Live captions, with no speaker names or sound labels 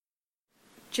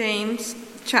James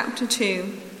chapter 2,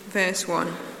 verse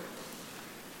 1.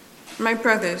 My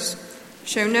brothers,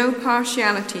 show no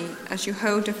partiality as you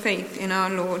hold to faith in our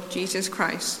Lord Jesus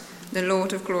Christ, the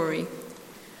Lord of glory.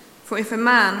 For if a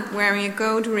man wearing a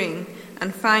gold ring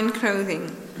and fine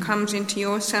clothing comes into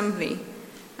your assembly,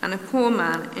 and a poor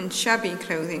man in shabby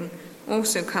clothing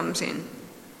also comes in,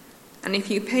 and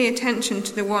if you pay attention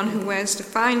to the one who wears the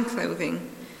fine clothing,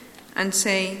 and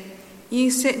say, "You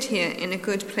sit here in a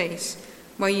good place,"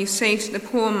 while you say to the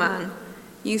poor man,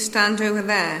 "You stand over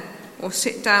there," or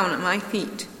 "Sit down at my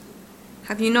feet,"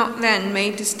 have you not then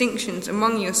made distinctions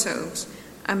among yourselves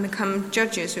and become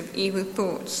judges of evil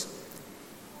thoughts?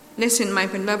 Listen, my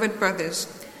beloved brothers,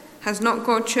 has not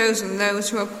God chosen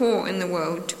those who are poor in the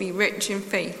world to be rich in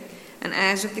faith and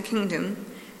heirs of the kingdom,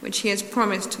 which he has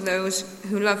promised to those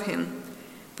who love him?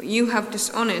 But you have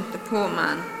dishonored the poor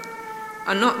man.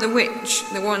 Are not the rich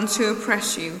the ones who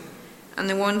oppress you, and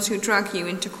the ones who drag you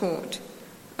into court?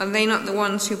 Are they not the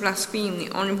ones who blaspheme the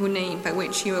honourable name by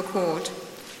which you are called?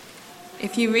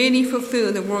 If you really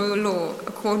fulfil the royal law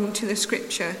according to the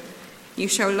scripture, "You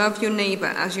shall love your neighbour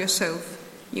as yourself,"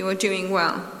 you are doing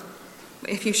well. But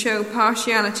if you show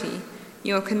partiality,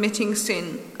 you are committing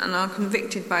sin and are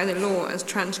convicted by the law as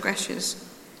transgressors.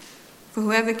 For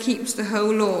whoever keeps the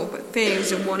whole law but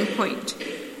fails in one point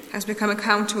has become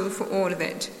accountable for all of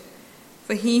it.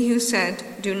 For he who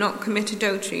said, "Do not commit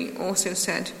adultery," also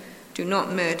said, "Do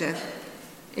not murder."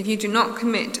 If you do not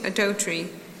commit adultery,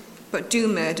 but do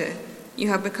murder, you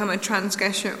have become a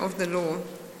transgressor of the law.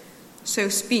 So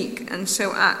speak and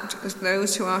so act as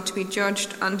those who are to be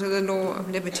judged under the law of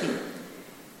liberty.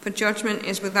 For judgment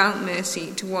is without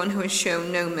mercy to one who has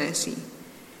shown no mercy.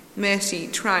 Mercy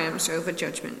triumphs over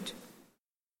judgment.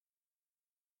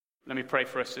 Let me pray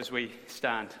for us as we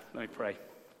stand. Let me pray.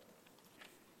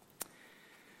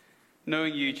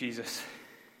 Knowing you, Jesus,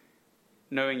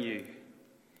 knowing you,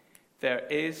 there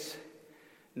is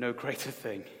no greater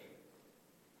thing.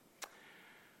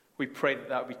 We pray that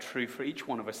that would be true for each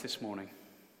one of us this morning.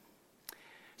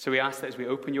 So we ask that as we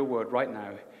open your word right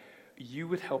now, you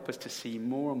would help us to see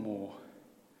more and more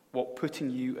what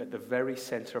putting you at the very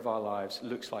center of our lives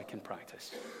looks like in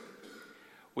practice.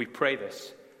 We pray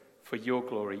this for your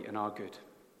glory and our good.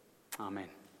 Amen.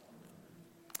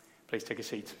 Please take a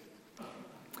seat.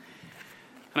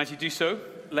 And as you do so,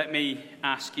 let me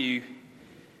ask you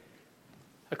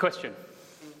a question.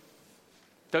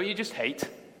 Don't you just hate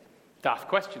daft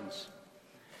questions?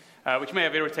 Which may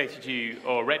have irritated you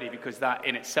already, because that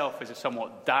in itself is a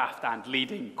somewhat daft and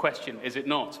leading question, is it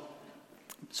not?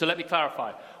 So let me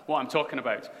clarify what I'm talking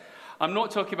about. I'm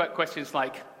not talking about questions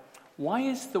like, why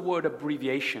is the word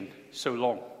abbreviation so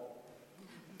long?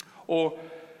 Or,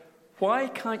 why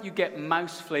can't you get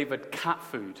mouse-flavored cat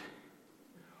food?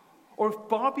 Or, if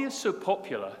Barbie is so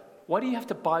popular, why do you have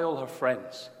to buy all her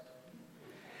friends?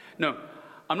 No,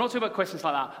 I'm not talking about questions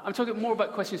like that. I'm talking more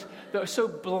about questions that are so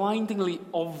blindingly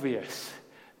obvious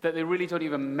that they really don't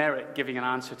even merit giving an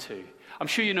answer to. I'm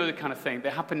sure you know the kind of thing.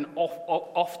 They happen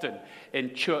often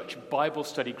in church Bible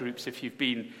study groups, if you've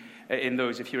been in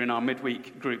those, if you're in our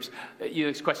midweek groups.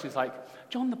 It's questions like,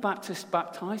 John the Baptist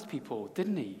baptized people,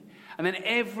 didn't he? And then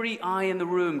every eye in the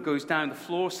room goes down. The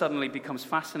floor suddenly becomes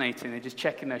fascinating. They're just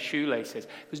checking their shoelaces,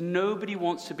 because nobody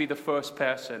wants to be the first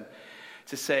person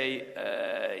to say,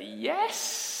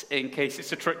 yes, in case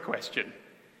it's a trick question.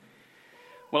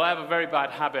 Well, I have a very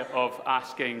bad habit of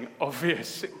asking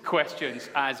obvious questions,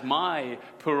 as my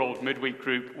poor old midweek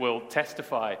group will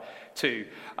testify to.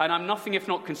 And I'm nothing if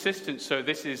not consistent, so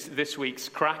this is this week's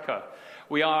cracker.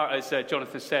 We are, as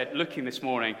Jonathan said, looking this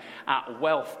morning at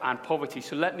wealth and poverty.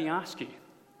 So let me ask you,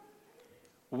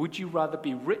 would you rather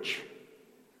be rich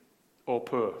or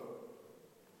poor?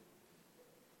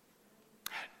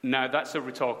 Now, that's a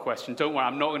rhetorical question. Don't worry,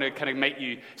 I'm not going to kind of make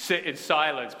you sit in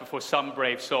silence before some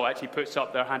brave soul actually puts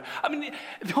up their hand. I mean,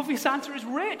 the obvious answer is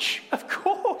rich. Of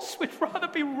course, we'd rather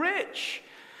be rich.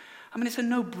 I mean, it's a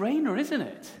no-brainer, isn't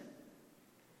it?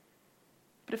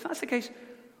 But if that's the case,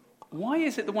 why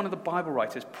is it that one of the Bible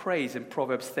writers prays in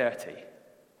Proverbs 30,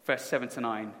 verse 7 to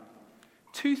 9,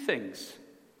 "Two things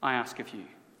I ask of you.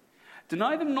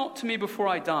 Deny them not to me before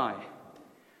I die.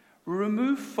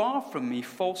 Remove far from me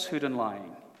falsehood and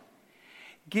lying.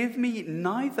 Give me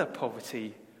neither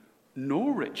poverty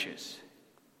nor riches.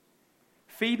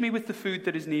 Feed me with the food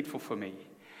that is needful for me,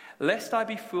 lest I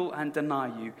be full and deny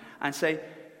you and say,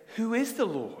 'Who is the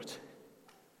Lord?'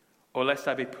 Or lest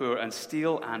I be poor and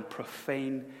steal and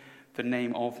profane the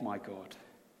name of my God."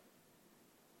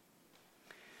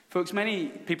 Folks, many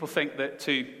people think that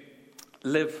to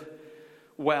live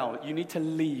well, you need to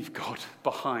leave God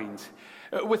behind.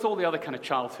 with all the other kind of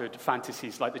childhood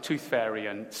fantasies like the Tooth Fairy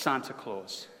and Santa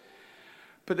Claus.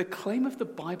 But the claim of the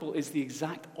Bible is the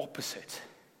exact opposite.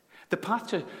 The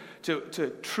path to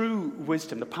true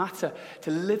wisdom, the path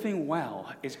to living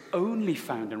well, is only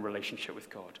found in relationship with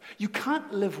God. You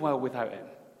can't live well without him.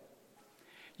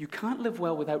 You can't live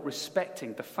well without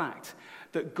respecting the fact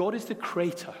that God is the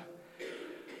creator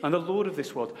and the Lord of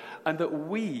this world, and that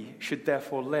we should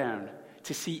therefore learn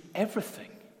to see everything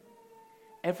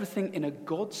in a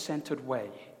God-centered way,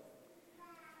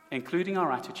 including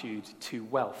our attitude to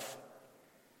wealth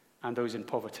and those in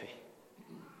poverty.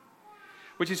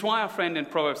 Which is why our friend in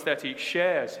Proverbs 30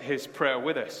 shares his prayer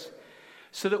with us,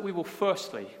 so that we will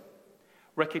firstly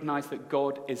recognize that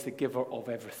God is the giver of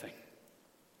everything.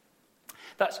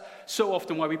 That's so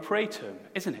often why we pray to him,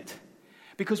 isn't it?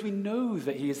 Because we know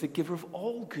that he is the giver of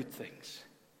all good things.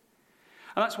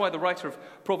 And that's why the writer of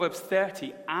Proverbs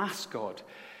 30 asks God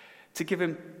to give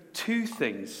him two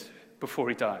things before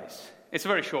he dies. It's a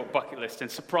very short bucket list,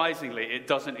 and surprisingly, it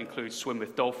doesn't include swim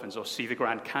with dolphins or see the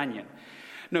Grand Canyon.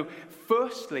 No,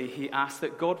 firstly, he asks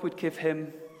that God would give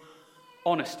him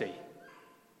honesty.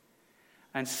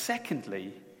 And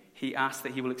secondly, he asks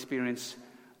that he will experience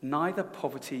neither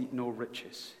poverty nor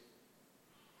riches.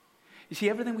 You see,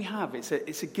 everything we have, it's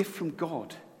a gift from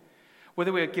God.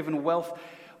 Whether we are given wealth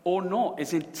or not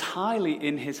is entirely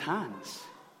in his hands.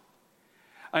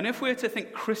 And if we're to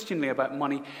think Christianly about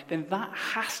money, then that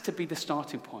has to be the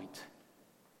starting point.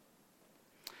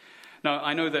 Now,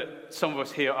 I know that some of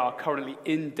us here are currently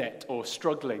in debt or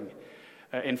struggling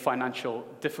in financial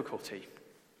difficulty.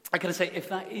 I gotta say, if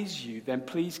that is you, then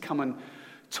please come and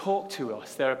talk to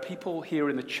us. There are people here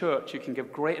in the church who can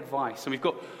give great advice, and we've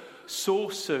got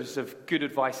sources of good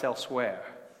advice elsewhere.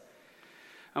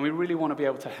 And we really want to be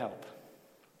able to help.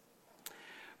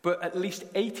 But at least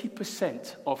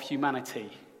 80% of humanity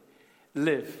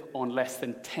live on less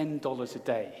than $10 a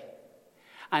day.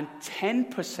 And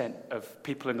 10% of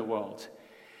people in the world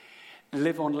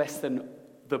live on less than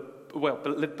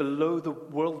live below the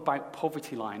World Bank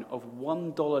poverty line of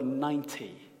 $1.90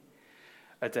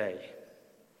 a day.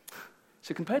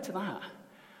 So compared to that,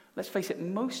 let's face it,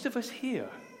 most of us here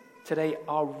today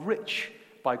are rich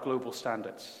by global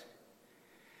standards.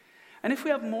 And if we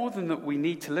have more than that we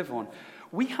need to live on,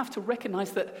 we have to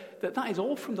recognize that is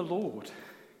all from the Lord.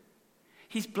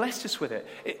 He's blessed us with it.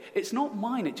 It's not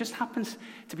mine. It just happens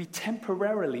to be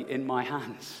temporarily in my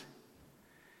hands.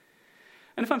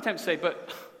 And if I'm tempted to say,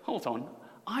 but hold on,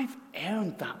 I've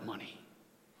earned that money,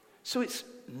 so it's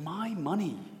my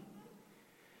money.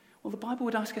 Well, the Bible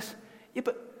would ask us, yeah,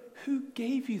 but who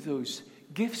gave you those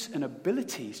gifts and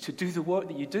abilities to do the work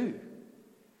that you do?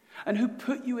 And who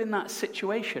put you in that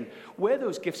situation where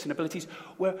those gifts and abilities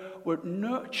were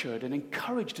nurtured and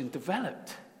encouraged and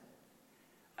developed?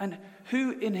 And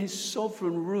who in his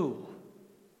sovereign rule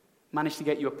managed to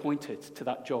get you appointed to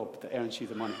that job that earns you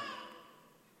the money?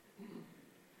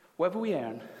 Whatever we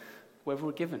earn, whatever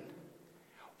we're given,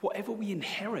 whatever we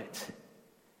inherit,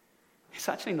 it's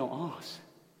actually not ours.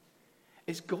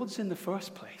 It's God's in the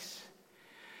first place.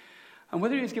 And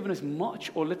whether he's given us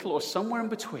much or little or somewhere in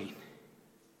between,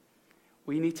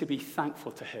 we need to be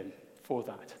thankful to him for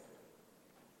that.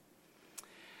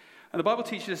 And the Bible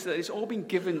teaches us that it's all been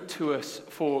given to us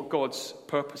for God's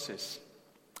purposes.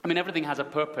 I mean, everything has a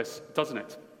purpose, doesn't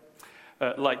it?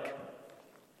 Like,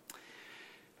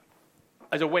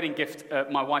 as a wedding gift,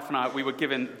 my wife and I, we were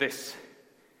given this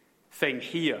thing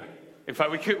here. In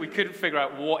fact, we couldn't figure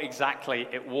out what exactly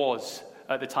it was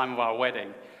at the time of our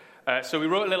wedding. So we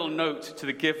wrote a little note to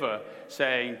the giver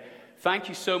saying, thank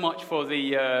you so much for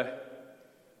the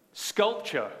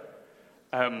sculpture.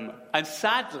 And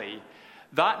sadly,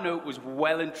 that note was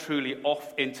well and truly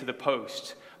off into the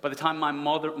post by the time my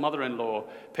mother-in-law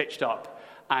pitched up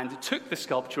and took the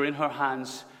sculpture in her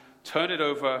hands, turned it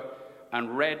over,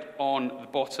 and read on the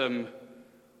bottom,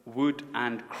 wood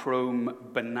and chrome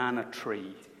banana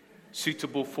tree,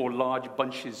 suitable for large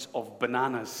bunches of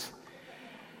bananas.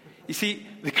 You see,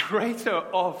 the creator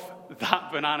of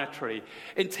that banana tree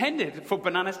intended for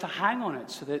bananas to hang on it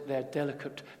so that the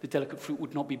delicate fruit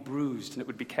would not be bruised and it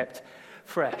would be kept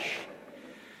fresh.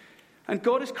 And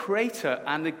God is creator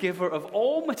and the giver of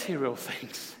all material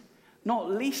things, not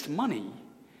least money,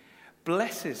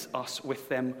 blesses us with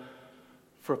them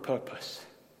for a purpose.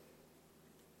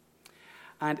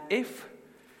 And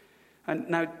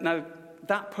now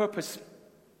that purpose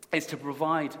is to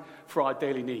provide for our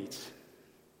daily needs.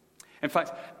 In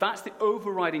fact, that's the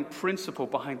overriding principle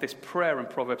behind this prayer in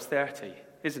Proverbs 30,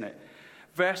 isn't it?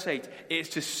 Verse 8 is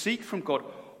to seek from God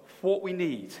what we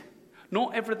need,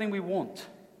 not everything we want.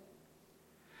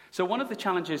 So one of the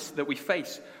challenges that we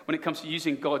face when it comes to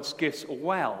using God's gifts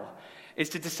well is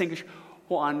to distinguish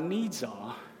what our needs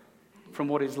are from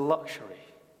what is luxury.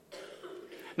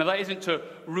 Now, that isn't to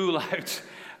rule out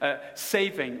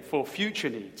saving for future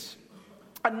needs,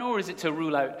 and nor is it to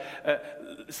rule out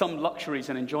some luxuries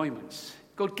and enjoyments.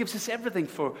 God gives us everything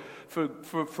for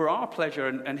our pleasure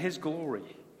and his glory.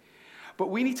 But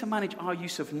we need to manage our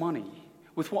use of money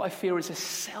with what I fear is a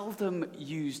seldom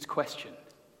used question.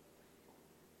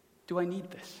 Do I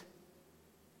need this?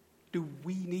 Do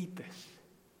we need this?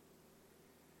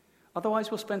 Otherwise,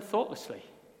 we'll spend thoughtlessly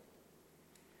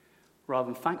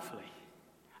rather than thankfully.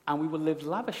 And we will live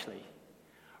lavishly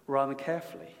rather than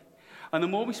carefully. And the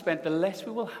more we spend, the less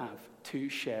we will have to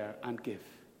share and give.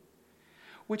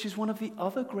 Which is one of the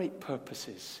other great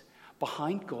purposes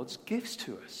behind God's gifts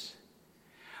to us.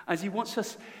 As he wants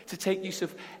us to take use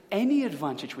of any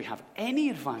advantage we have, any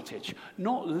advantage,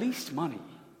 not least money,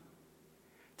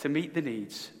 to meet the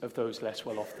needs of those less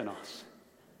well off than us.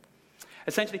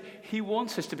 Essentially, he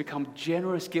wants us to become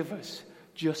generous givers,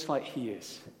 just like he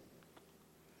is.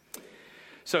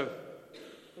 So,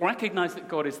 recognize that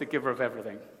God is the giver of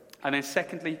everything. And then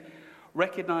secondly,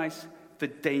 recognize the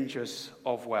dangers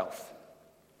of wealth.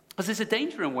 Because there's a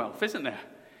danger in wealth, isn't there?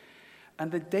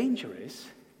 And the danger is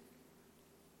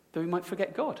that we might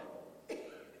forget God. The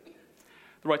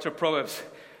writer of Proverbs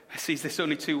sees this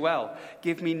only too well.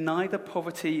 Give me neither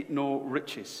poverty nor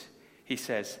riches, he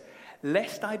says,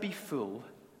 lest I be full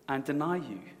and deny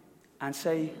you and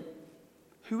say,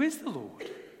 who is the Lord?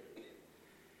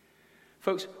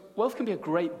 Folks, wealth can be a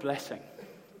great blessing.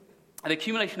 And the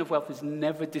accumulation of wealth is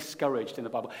never discouraged in the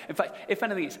Bible. In fact, if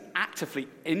anything, it's actively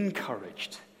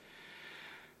encouraged.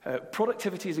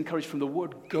 Productivity is encouraged from the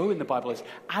word go in the Bible, as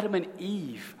Adam and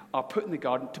Eve are put in the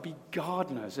garden to be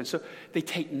gardeners. And so they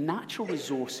take natural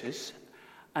resources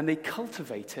and they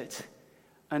cultivate it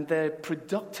and they're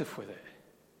productive with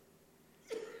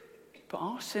it. But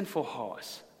our sinful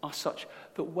hearts are such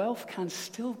that wealth can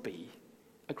still be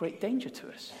a great danger to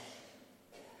us.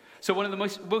 So one of the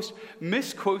most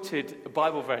misquoted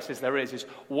Bible verses there is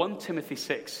 1 Timothy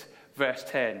 6, verse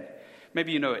 10.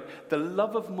 Maybe you know it. The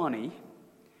love of money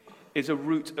is a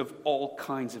root of all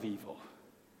kinds of evil.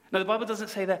 Now, the Bible doesn't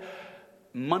say that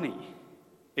money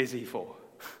is evil.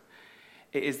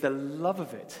 It is the love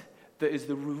of it that is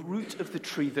the root of the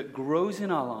tree that grows in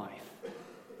our life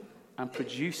and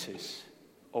produces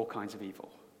all kinds of evil.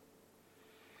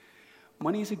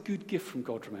 Money is a good gift from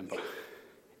God, remember.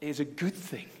 It is a good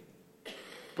thing.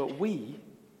 But we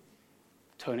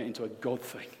turn it into a God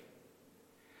thing.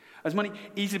 As money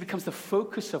easily becomes the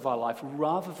focus of our life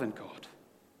rather than God.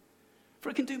 For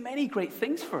it can do many great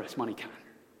things for us, money can.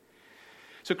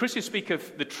 So Christians speak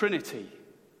of the Trinity,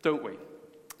 don't we?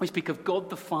 We speak of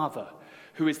God the Father,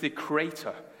 who is the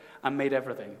creator and made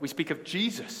everything. We speak of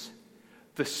Jesus,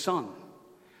 the Son,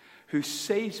 who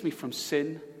saves me from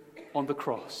sin on the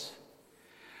cross.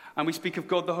 And we speak of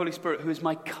God the Holy Spirit, who is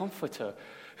my comforter,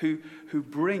 who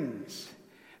brings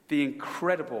the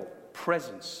incredible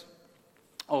presence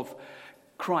of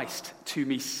Christ to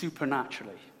me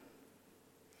supernaturally.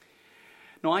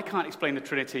 Now, I can't explain the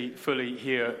Trinity fully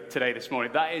here today, this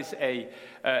morning. That is a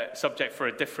subject for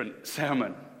a different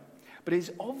sermon. But it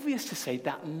is obvious to say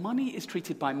that money is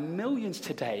treated by millions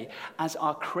today as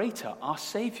our creator, our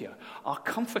savior, our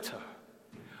comforter.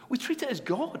 We treat it as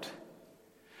God.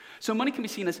 So money can be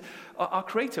seen as our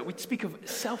creator. We speak of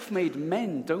self-made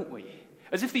men, don't we?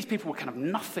 As if these people were kind of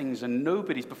nothings and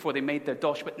nobodies before they made their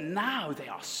dosh, but now they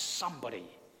are somebody.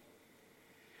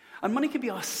 And money can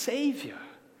be our savior.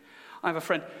 I have a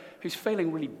friend who's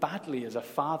failing really badly as a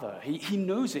father. He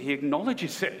knows it, he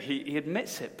acknowledges it, he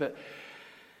admits it, but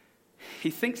he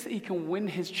thinks that he can win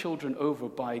his children over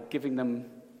by giving them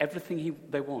everything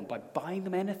they want, by buying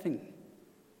them anything.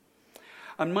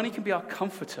 And money can be our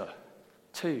comforter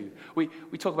too. We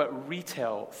talk about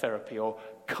retail therapy or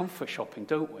comfort shopping,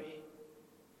 don't we?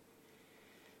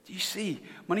 Do you see?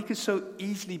 Money can so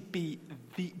easily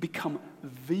become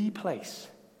the place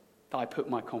that I put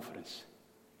my confidence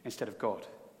instead of God.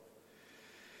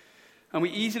 And we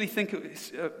easily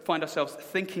find ourselves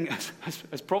thinking,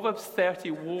 as Proverbs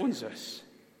 30 warns us,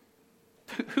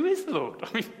 who is the Lord?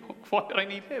 I mean, why do I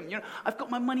need him? I've got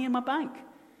my money in my bank.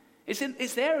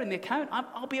 It's there in the account.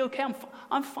 I'll be okay.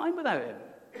 I'm fine without him.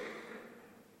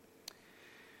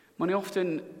 Money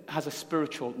often has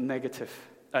a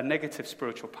negative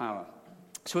spiritual power.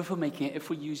 So if we're making it, if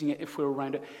we're using it, if we're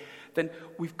around it, then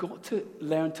we've got to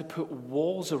learn to put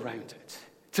walls around it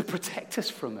to protect us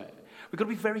from it. We've got to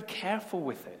be very careful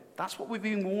with it. That's what we're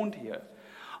being warned here.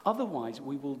 Otherwise,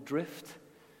 we will drift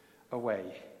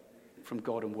away from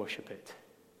God and worship it.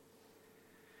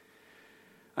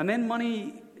 And then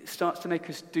money starts to make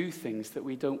us do things that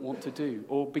we don't want to do,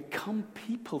 or become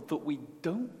people that we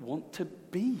don't want to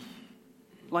be.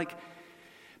 Like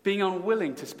being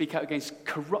unwilling to speak out against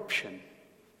corruption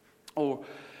or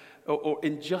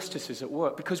injustices at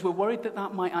work, because we're worried that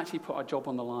that might actually put our job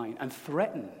on the line and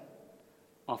threaten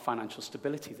our financial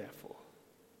stability, therefore.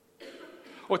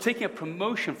 Or taking a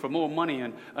promotion for more money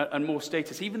and more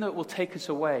status, even though it will take us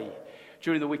away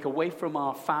during the week, away from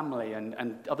our family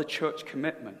and other church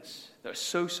commitments that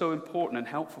are so important and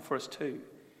helpful for us too.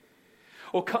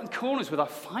 Or cutting corners with our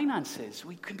finances.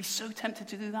 We can be so tempted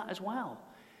to do that as well.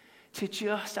 To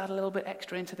just add a little bit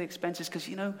extra into the expenses because,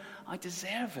 I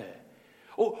deserve it.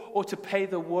 Or to pay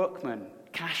the workman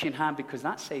cash in hand because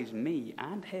that saves me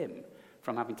and him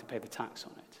from having to pay the tax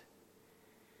on it.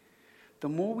 The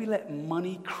more we let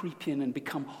money creep in and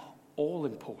become all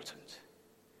important,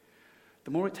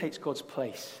 the more it takes God's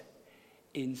place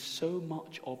in so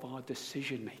much of our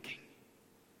decision making.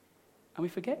 And we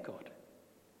forget God.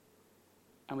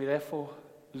 And we therefore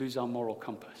lose our moral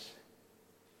compass.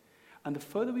 And the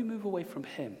further we move away from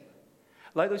him,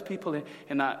 like those people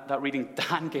in that reading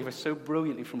Dan gave us so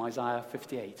brilliantly from Isaiah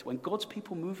 58, when God's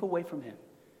people move away from him,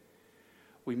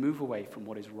 we move away from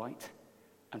what is right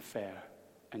and fair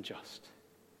and just.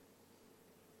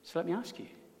 So let me ask you,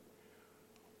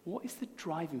 what is the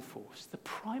driving force, the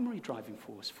primary driving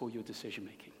force for your decision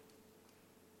making?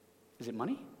 Is it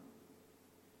money?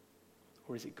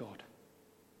 Or is it God?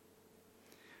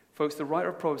 Folks, the writer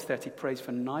of Proverbs 30 prays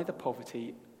for neither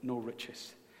poverty nor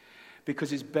riches,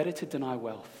 because it's better to deny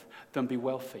wealth than be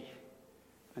wealthy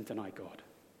and deny God.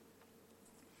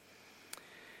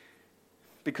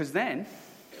 Because then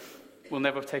we'll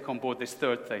never take on board this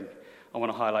third thing I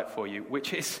want to highlight for you,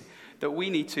 which is that we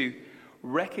need to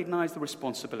recognize the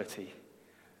responsibility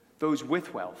those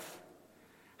with wealth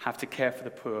have to care for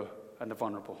the poor and the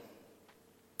vulnerable.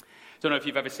 I don't know if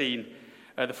you've ever seen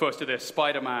the first of the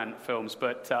Spider-Man films,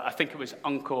 but I think it was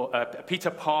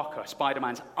Peter Parker,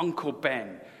 Spider-Man's Uncle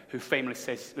Ben, who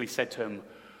famously said to him,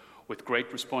 "With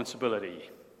great responsibility."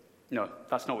 No,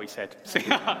 that's not what he said.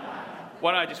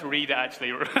 Why don't I just read it,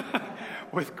 actually?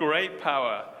 "With great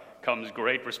power comes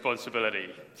great responsibility."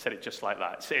 He said it just like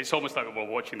that. It's almost like we're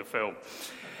watching the film.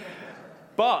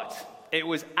 But it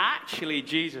was actually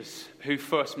Jesus who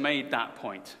first made that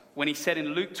point when he said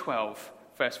in Luke 12,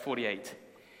 verse 48,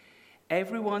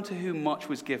 "Everyone to whom much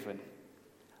was given,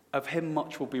 of him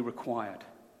much will be required.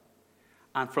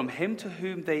 And from him to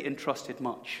whom they entrusted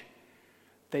much,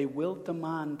 they will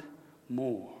demand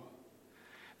more."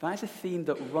 That is a theme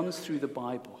that runs through the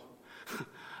Bible,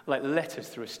 like letters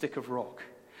through a stick of rock.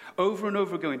 Over and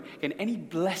over again, in any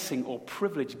blessing or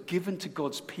privilege given to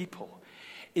God's people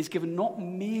is given not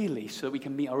merely so that we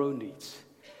can meet our own needs,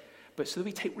 but so that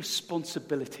we take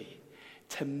responsibility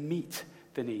to meet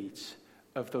the needs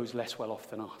of those less well off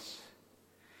than us.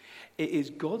 It is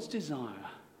God's desire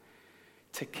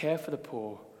to care for the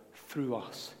poor through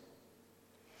us.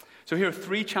 So here are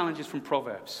 3 challenges from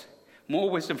Proverbs, more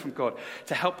wisdom from God,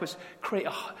 to help us create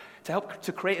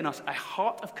in us a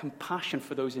heart of compassion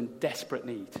for those in desperate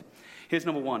need. Here's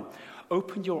number 1.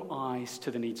 Open your eyes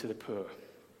to the needs of the poor.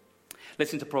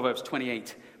 Listen to Proverbs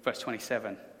 28, verse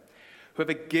 27.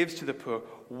 "Whoever gives to the poor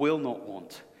will not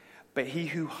want, but he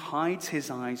who hides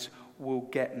his eyes will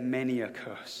get many a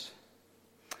curse."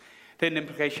 The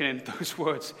implication in those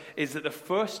words is that the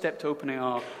first step to opening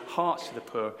our hearts to the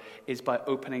poor is by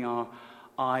opening our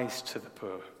eyes to the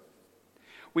poor.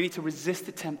 We need to resist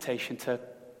the temptation to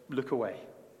look away.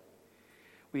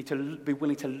 We need to be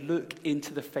willing to look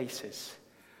into the faces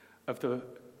of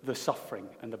the suffering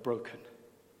and the broken.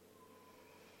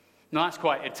 Now that's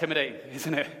quite intimidating,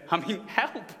 isn't it? I mean,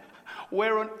 help!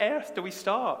 Where on earth do we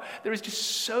start? There is just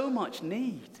so much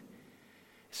need.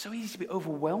 It's so easy to be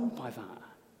overwhelmed by that.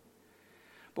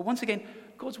 But once again,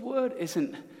 God's word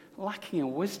isn't lacking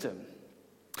in wisdom.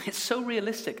 It's so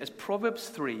realistic, as Proverbs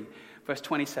 3, verse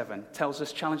 27 tells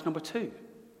us challenge number 2.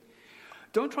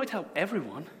 Don't try to help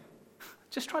everyone.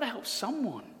 Just try to help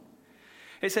someone.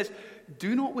 It says,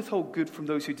 "Do not withhold good from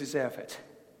those who deserve it,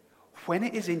 when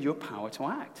it is in your power to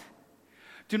act.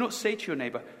 Do not say to your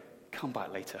neighbor, 'Come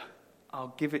back later.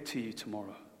 I'll give it to you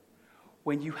tomorrow,'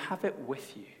 when you have it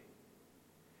with you."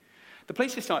 The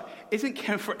place to start isn't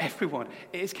caring for everyone.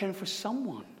 It is caring for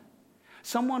someone.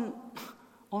 Someone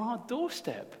on our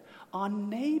doorstep. Our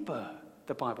neighbor,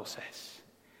 the Bible says.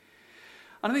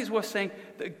 And I think it's worth saying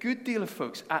that a good deal of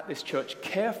folks at this church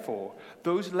care for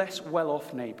those less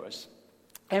well-off neighbors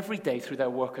every day through their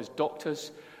work as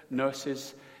doctors,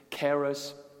 nurses,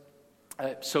 carers,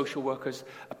 social workers.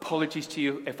 Apologies to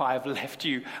you if I have left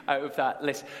you out of that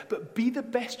list. But be the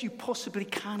best you possibly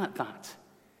can at that.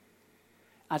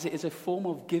 as it is a form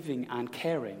of giving and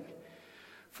caring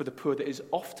for the poor that is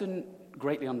often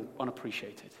greatly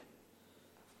unappreciated.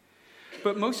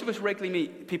 But most of us regularly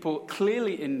meet people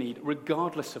clearly in need,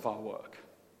 regardless of our work.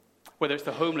 Whether it's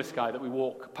the homeless guy that we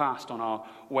walk past on our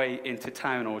way into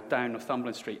town or down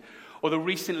Northumberland Street, or the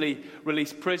recently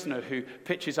released prisoner who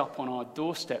pitches up on our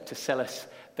doorstep to sell us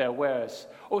their wares,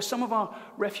 or some of our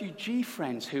refugee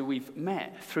friends who we've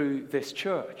met through this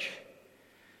church.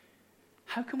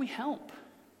 How can we help?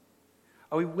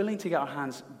 Are we willing to get our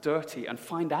hands dirty and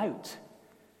find out?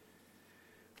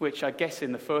 Which I guess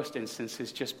in the first instance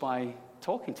is just by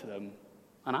talking to them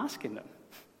and asking them,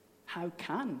 how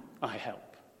can I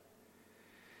help?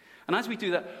 And as we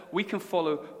do that, we can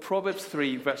follow Proverbs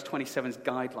 3, verse 27's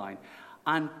guideline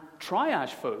and triage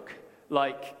folk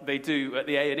like they do at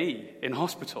the A&E in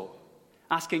hospital,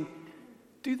 asking,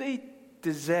 do they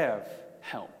deserve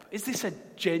help? Is this a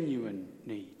genuine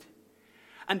need?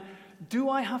 And do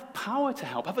I have power to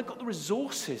help? Have I got the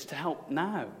resources to help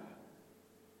now?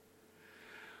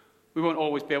 We won't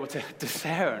always be able to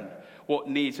discern what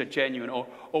needs are genuine or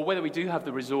whether we do have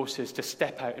the resources to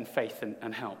step out in faith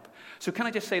and help. So can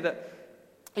I just say that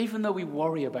even though we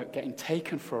worry about getting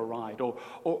taken for a ride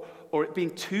or it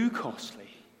being too costly,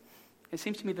 it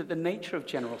seems to me that the nature of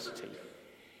generosity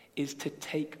is to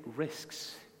take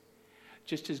risks,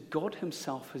 just as God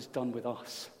himself has done with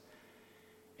us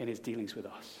in his dealings with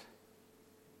us.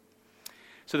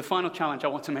 So the final challenge I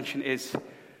want to mention is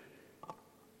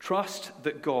trust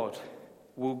that God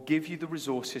will give you the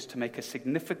resources to make a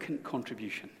significant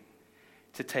contribution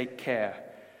to take care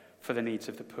for the needs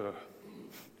of the poor.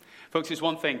 Folks, it's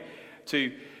one thing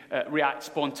to react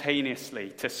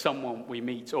spontaneously to someone we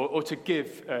meet or to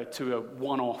give to a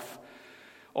one-off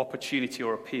opportunity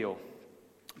or appeal.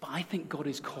 But I think God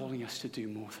is calling us to do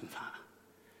more than that,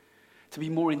 to be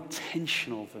more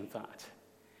intentional than that,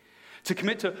 to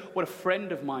commit to what a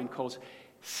friend of mine calls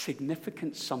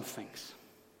significant somethings.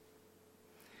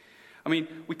 I mean,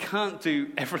 we can't do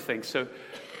everything, so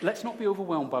let's not be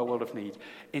overwhelmed by a world of need.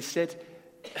 Instead,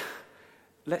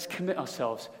 let's commit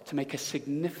ourselves to make a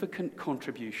significant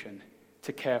contribution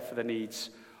to care for the needs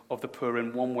of the poor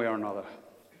in one way or another.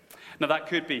 Now, that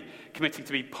could be committing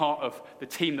to be part of the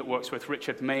team that works with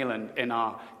Richard Mayland in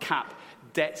our CAP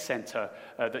Debt Centre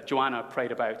that Joanna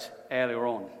prayed about earlier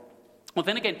on. Well,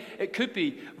 then again, it could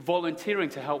be volunteering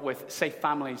to help with Safe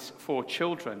Families for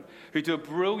Children, who do a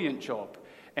brilliant job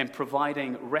in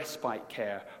providing respite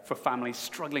care for families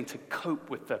struggling to cope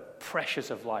with the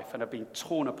pressures of life and are being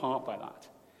torn apart by that.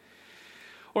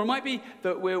 Or it might be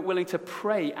that we're willing to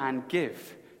pray and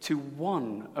give to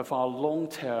one of our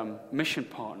long-term mission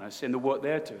partners in the work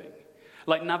they're doing,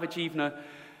 like Navajivna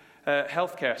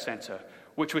Healthcare Centre,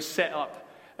 which was set up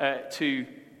to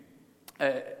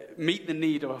meet the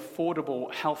need of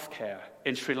affordable healthcare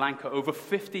in Sri Lanka over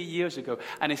 50 years ago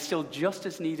and is still just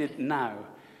as needed now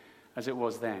as it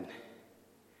was then.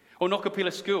 Or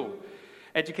Nokapila School,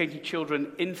 educating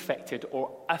children infected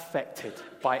or affected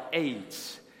by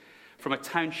AIDS from a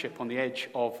township on the edge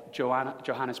of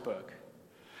Johannesburg.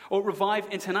 Or Revive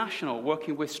International,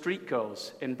 working with street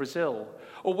girls in Brazil.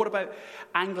 Or what about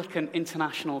Anglican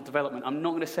International Development? I'm not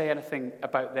going to say anything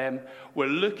about them. We're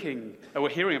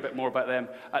hearing a bit more about them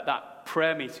at that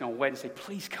prayer meeting on Wednesday.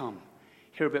 Please come,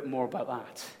 hear a bit more about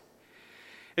that.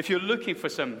 If you're looking for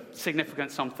some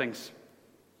significant somethings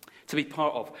to be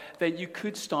part of, then you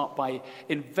could start by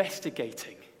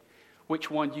investigating which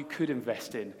one you could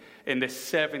invest in this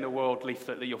Serving the World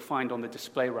leaflet that you'll find on the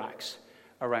display racks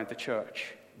around the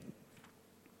church.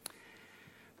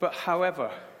 But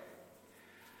however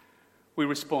we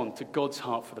respond to God's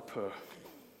heart for the poor,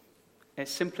 it's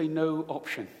simply no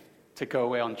option to go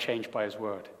away unchanged by his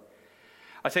word.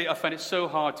 I find it so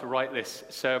hard to write this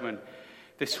sermon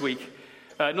this week,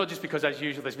 not just because, as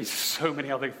usual, there's been so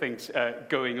many other things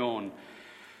going on,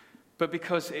 but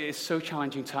because it is so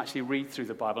challenging to actually read through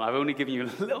the Bible. I've only given you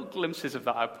little glimpses of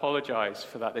that. I apologize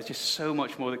for that. There's just so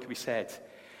much more that could be said.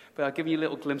 But I've given you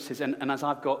little glimpses, and as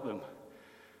I've got them,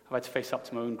 I've had to face up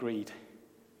to my own greed,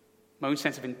 my own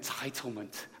sense of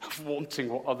entitlement, of wanting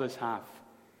what others have,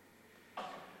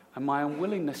 and my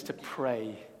unwillingness to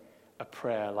pray a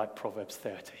prayer like Proverbs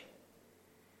 30,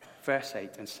 verse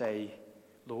 8, and say,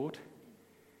 Lord,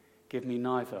 give me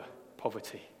neither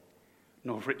poverty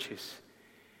nor riches.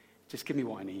 Just give me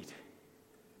what I need.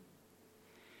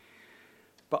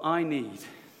 But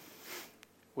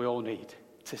we all need,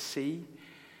 to see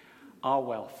our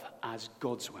wealth as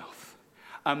God's wealth,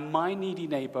 and my needy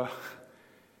neighbor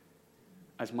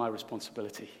as my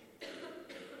responsibility.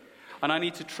 And I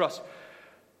need to trust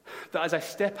that as I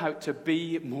step out to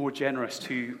be more generous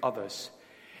to others,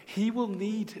 He will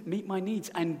meet my needs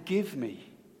and give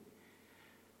me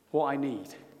what I need.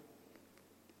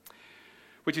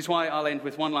 Which is why I'll end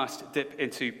with one last dip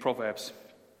into Proverbs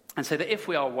and say that if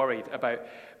we are worried about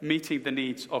meeting the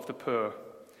needs of the poor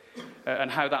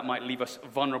and how that might leave us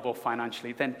vulnerable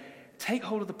financially, then take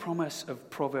hold of the promise of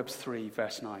Proverbs 3,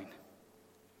 verse 9,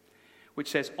 which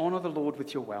says, "Honor the Lord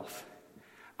with your wealth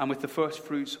and with the first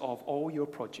fruits of all your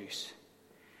produce.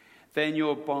 Then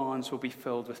your barns will be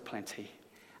filled with plenty,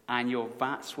 and your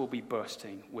vats will be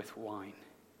bursting with wine."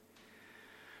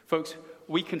 Folks,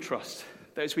 we can trust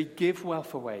that as we give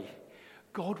wealth away,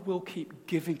 God will keep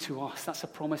giving to us. That's a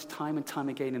promise time and time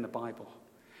again in the Bible.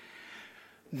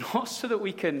 Not so that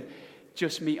we can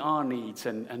just meet our needs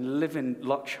and live in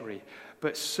luxury,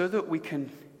 but so that we can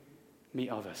meet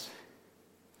others.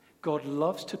 God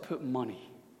loves to put money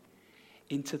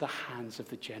into the hands of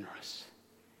the generous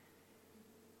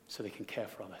so they can care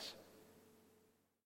for others.